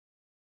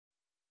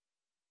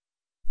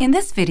In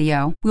this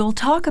video, we'll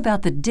talk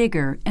about the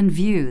digger and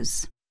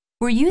views.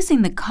 We're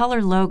using the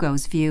Color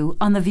Logos view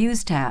on the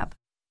Views tab.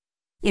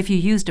 If you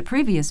used a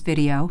previous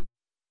video,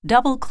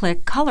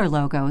 double-click Color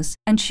Logos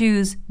and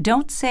choose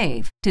Don't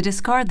Save to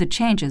discard the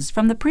changes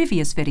from the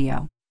previous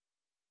video.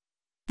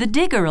 The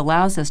digger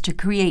allows us to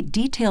create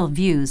detailed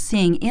views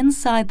seeing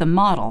inside the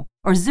model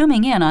or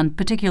zooming in on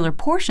particular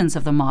portions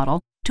of the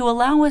model to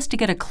allow us to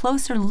get a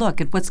closer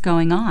look at what's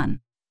going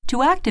on.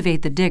 To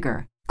activate the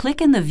digger, click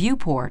in the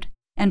viewport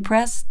and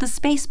press the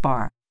space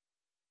bar.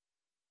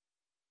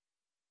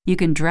 You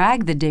can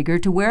drag the digger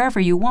to wherever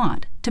you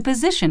want to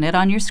position it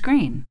on your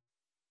screen.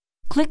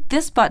 Click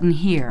this button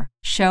here,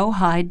 Show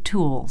Hide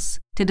Tools,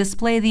 to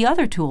display the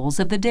other tools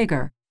of the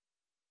digger.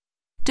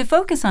 To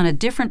focus on a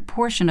different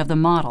portion of the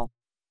model,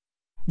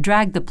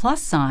 drag the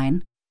plus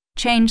sign,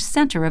 change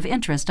center of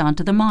interest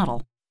onto the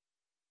model.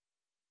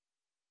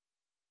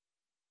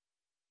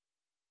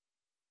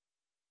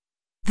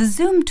 The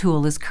Zoom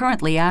tool is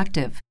currently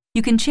active.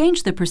 You can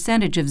change the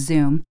percentage of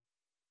zoom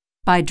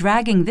by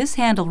dragging this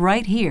handle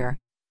right here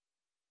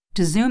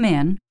to zoom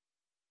in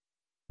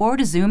or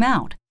to zoom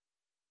out.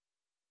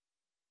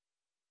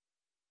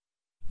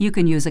 You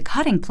can use a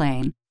cutting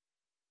plane,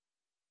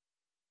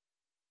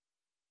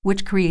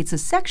 which creates a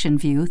section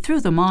view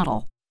through the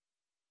model.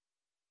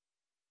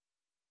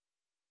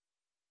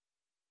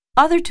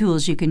 Other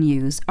tools you can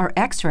use are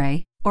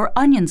X-ray or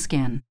onion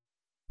skin.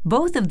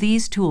 Both of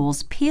these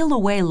tools peel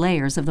away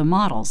layers of the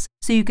models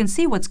so you can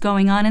see what's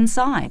going on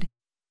inside.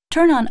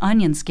 Turn on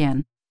onion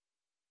skin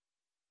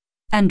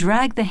and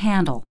drag the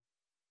handle.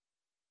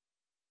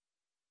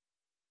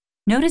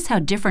 Notice how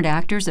different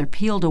actors are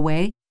peeled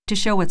away to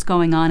show what's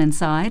going on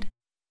inside?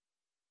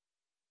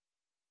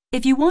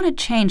 If you want to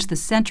change the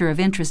center of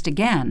interest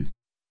again,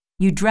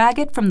 you drag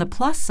it from the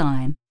plus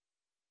sign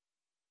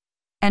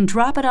and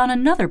drop it on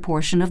another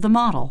portion of the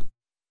model.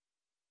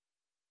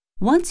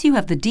 Once you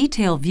have the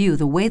detail view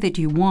the way that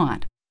you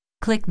want,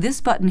 click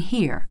this button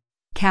here,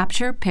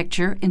 Capture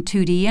Picture in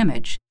 2D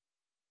Image,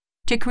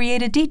 to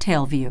create a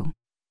detail view.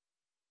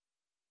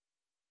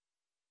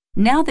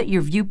 Now that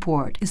your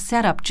viewport is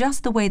set up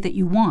just the way that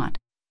you want,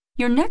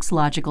 your next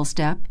logical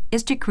step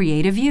is to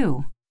create a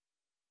view.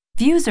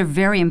 Views are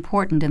very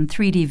important in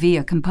 3D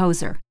via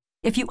Composer.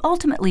 If you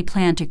ultimately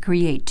plan to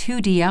create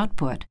 2D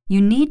output, you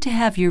need to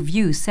have your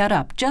view set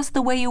up just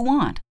the way you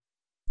want.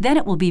 Then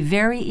it will be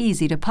very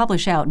easy to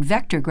publish out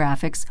vector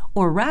graphics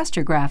or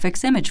raster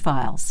graphics image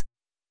files.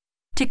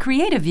 To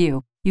create a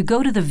view, you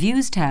go to the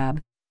Views tab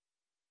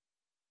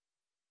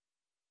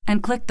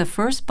and click the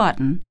first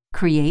button,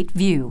 Create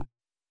View.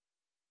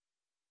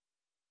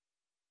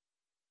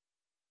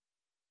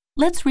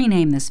 Let's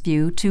rename this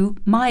view to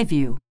My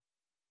View.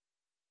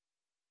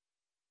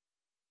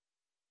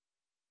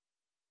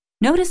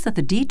 Notice that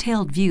the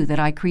detailed view that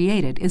I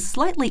created is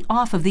slightly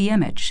off of the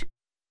image.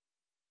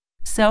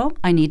 So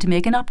I need to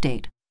make an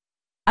update.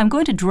 I'm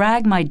going to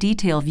drag my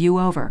detail view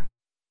over.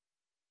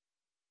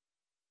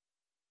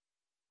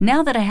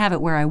 Now that I have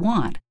it where I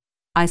want,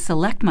 I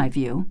select my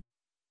view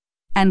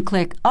and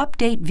click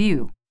Update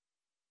View.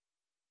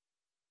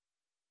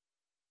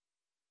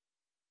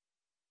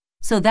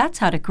 So that's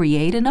how to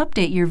create and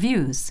update your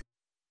views.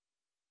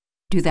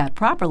 Do that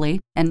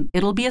properly, and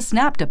it'll be a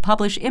snap to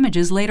publish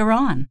images later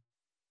on.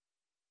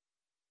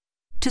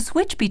 To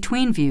switch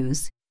between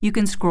views, you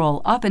can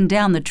scroll up and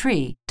down the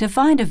tree to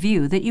find a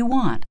view that you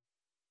want,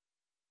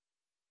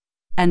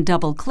 and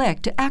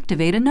double-click to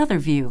activate another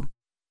view.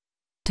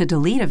 To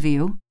delete a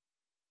view,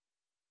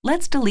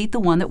 let's delete the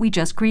one that we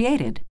just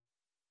created.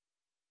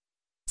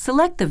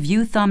 Select the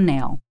view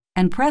thumbnail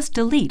and press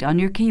Delete on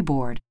your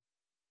keyboard.